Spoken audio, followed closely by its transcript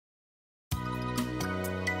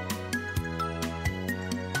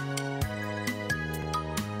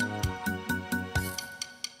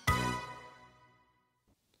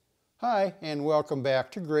Hi, and welcome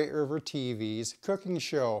back to Great River TV's cooking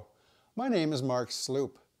show. My name is Mark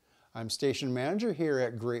Slupe. I'm station manager here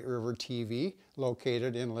at Great River TV,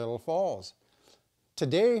 located in Little Falls.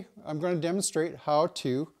 Today, I'm going to demonstrate how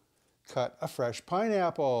to cut a fresh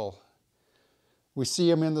pineapple. We see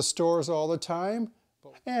them in the stores all the time,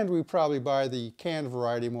 and we probably buy the canned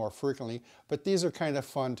variety more frequently, but these are kind of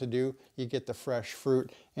fun to do. You get the fresh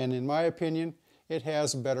fruit, and in my opinion, it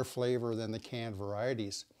has better flavor than the canned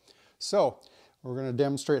varieties. So, we're going to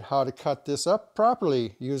demonstrate how to cut this up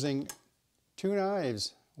properly using two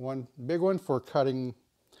knives. One big one for cutting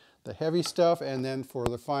the heavy stuff, and then for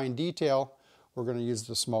the fine detail, we're going to use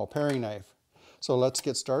the small paring knife. So let's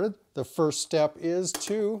get started. The first step is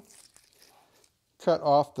to cut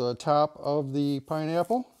off the top of the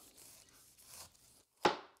pineapple.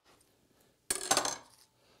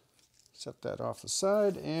 Set that off the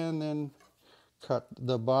side, and then cut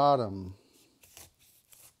the bottom.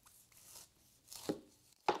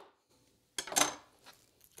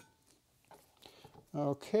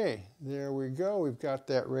 Okay, there we go. We've got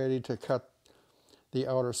that ready to cut the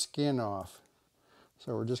outer skin off.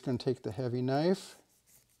 So we're just going to take the heavy knife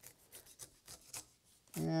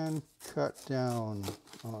and cut down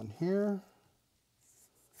on here.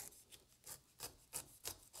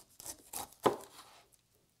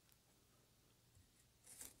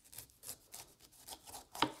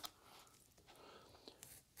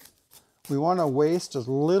 We want to waste as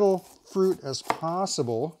little fruit as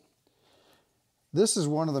possible. This is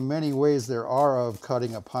one of the many ways there are of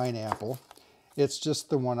cutting a pineapple. It's just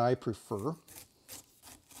the one I prefer.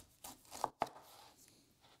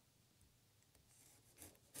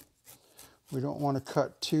 We don't want to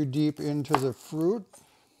cut too deep into the fruit.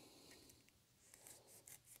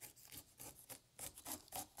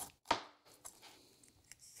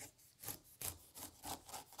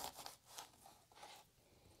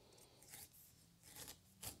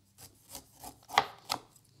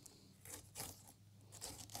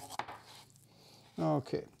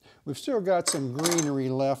 Okay, we've still got some greenery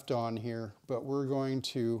left on here, but we're going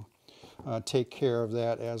to take care of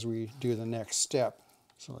that as we do the next step.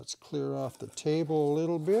 So let's clear off the table a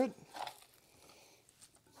little bit.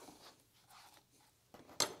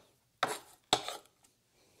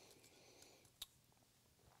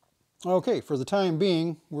 Okay, for the time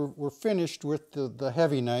being, we're finished with the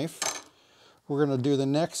heavy knife. We're going to do the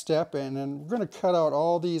next step, and then we're going to cut out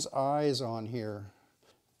all these eyes on here.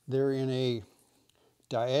 They're in a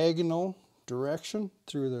diagonal direction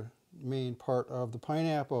through the main part of the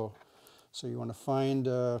pineapple. So you want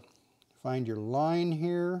to find your line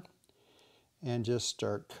here and just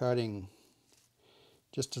start cutting.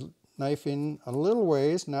 Just a knife in a little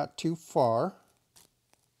ways, not too far.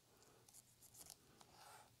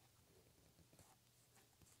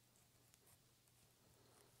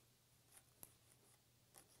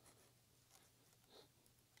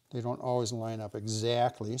 They don't always line up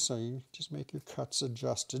exactly, so you just make your cuts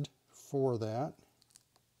adjusted for that.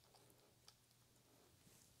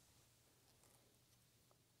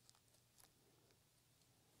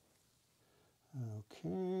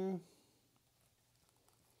 Okay.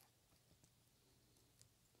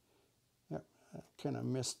 Yep, I kind of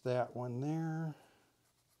missed that one there.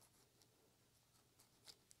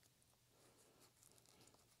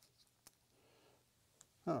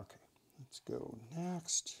 Okay, let's go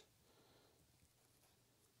next.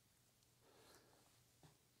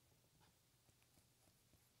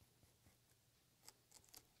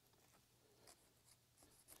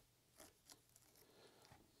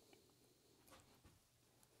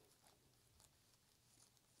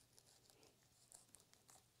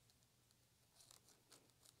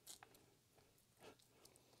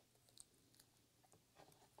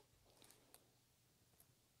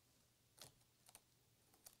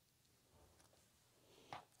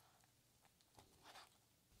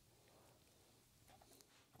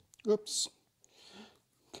 Oops,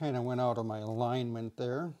 kind of went out of my alignment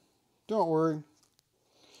there. Don't worry.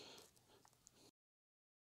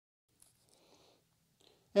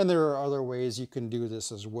 And there are other ways you can do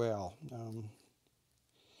this as well,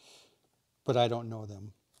 but I don't know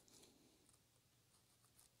them.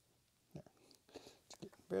 There. It's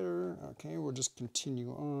getting better. Okay, we'll just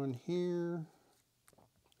continue on here.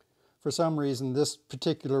 For some reason, this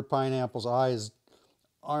particular pineapple's eyes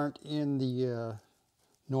aren't in the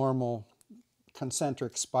normal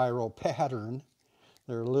concentric spiral pattern.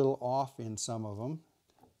 They're a little off in some of them.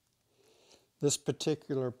 This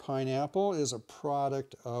particular pineapple is a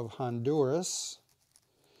product of Honduras,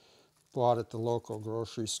 bought at the local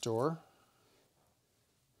grocery store.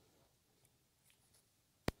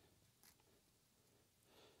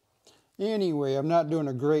 Anyway, I'm not doing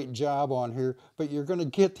a great job on here, but you're going to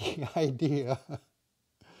get the idea.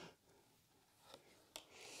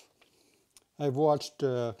 I've watched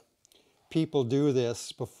people do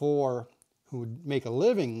this before who make a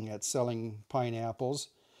living at selling pineapples,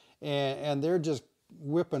 and they're just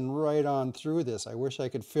whipping right on through this. I wish I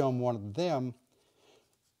could film one of them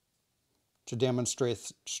to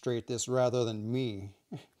demonstrate this rather than me,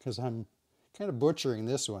 because I'm kind of butchering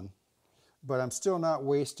this one, but I'm still not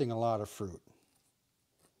wasting a lot of fruit.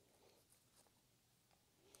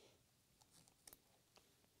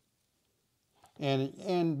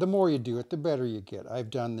 And the more you do it, the better you get. I've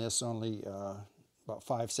done this only about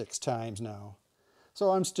 5-6 times now. So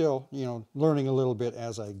I'm still, learning a little bit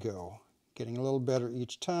as I go. Getting a little better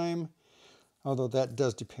each time, although that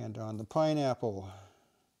does depend on the pineapple.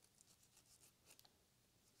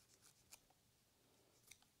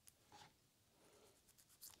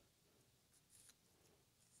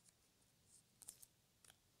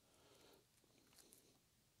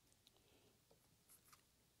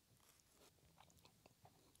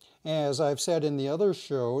 As I've said in the other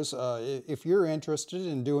shows, if you're interested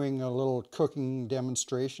in doing a little cooking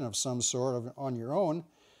demonstration of some sort on your own,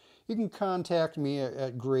 you can contact me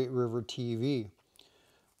at Great River TV.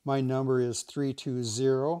 My number is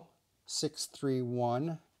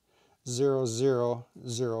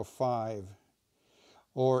 320-631-0005.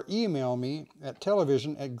 Or email me at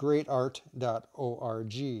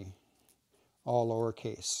television@greatart.org, all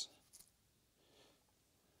lowercase.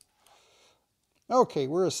 Okay,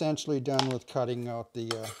 we're essentially done with cutting out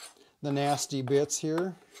the nasty bits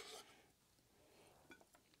here.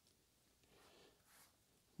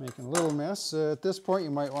 Making a little mess. At this point,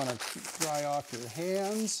 you might want to dry off your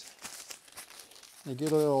hands. They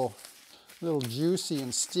get a little juicy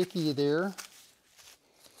and sticky there.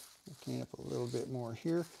 Clean up a little bit more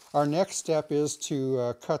here. Our next step is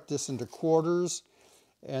to cut this into quarters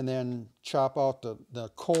and then chop out the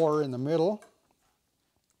core in the middle.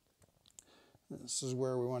 This is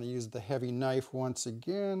where we want to use the heavy knife once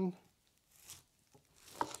again.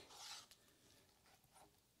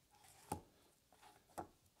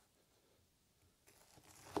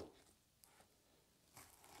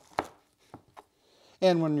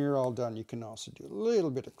 And when you're all done, you can also do a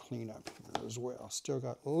little bit of cleanup here as well. Still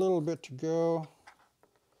got a little bit to go.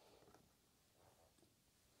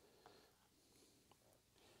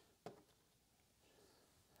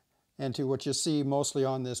 And to what you see mostly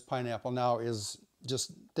on this pineapple now is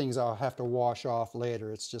just things I'll have to wash off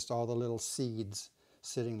later. It's just all the little seeds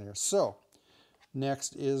sitting there. So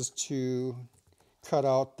next is to cut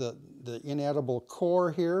out the inedible core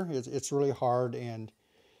here. It's really hard and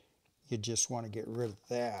you just want to get rid of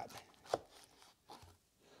that.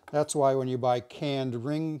 That's why when you buy canned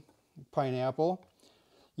ring pineapple,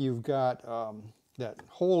 you've got that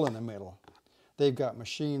hole in the middle. They've got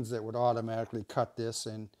machines that would automatically cut this,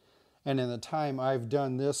 and in the time I've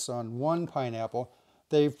done this on one pineapple,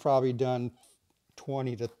 they've probably done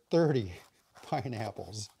 20 to 30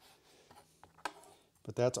 pineapples.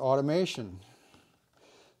 But that's automation.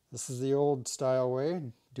 This is the old style way,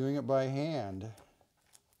 doing it by hand.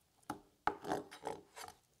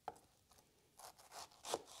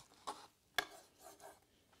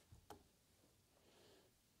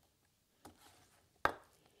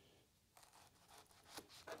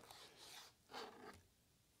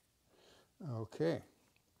 Okay,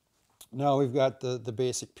 now we've got the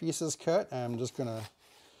basic pieces cut. I'm just going to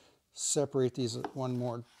separate these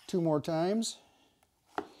two more times.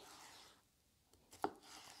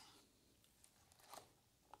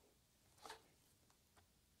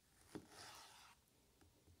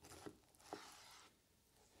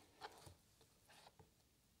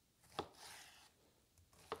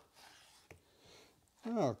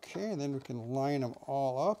 Okay, and then we can line them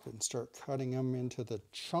all up and start cutting them into the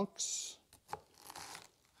chunks.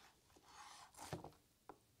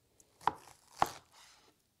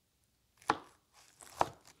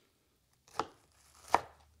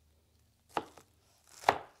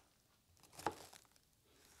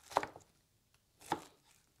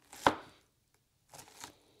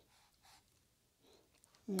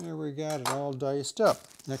 There we got it all diced up.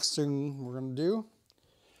 Next thing we're going to do,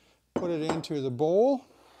 put it into the bowl.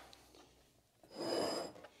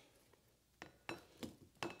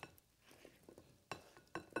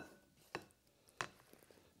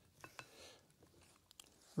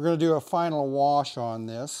 We're going to do a final wash on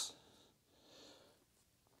this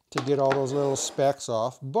to get all those little specks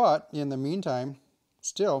off, but in the meantime,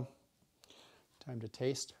 still, time to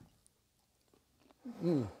taste.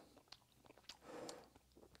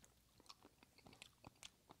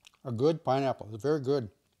 A good pineapple. It's very good.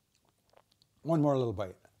 One more little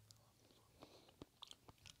bite.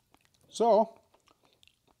 So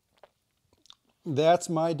that's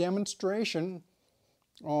my demonstration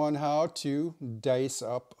on how to dice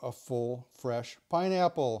up a full fresh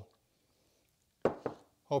pineapple.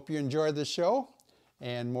 Hope you enjoyed the show,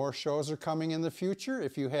 and more shows are coming in the future.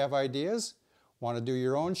 If you have ideas, want to do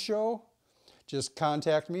your own show, just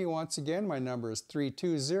contact me once again. My number is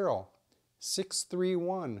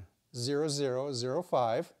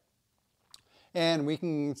 320-631-0005, and we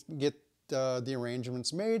can get the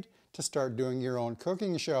arrangements made to start doing your own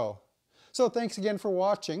cooking show. So thanks again for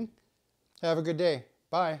watching. Have a good day.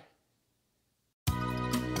 Bye.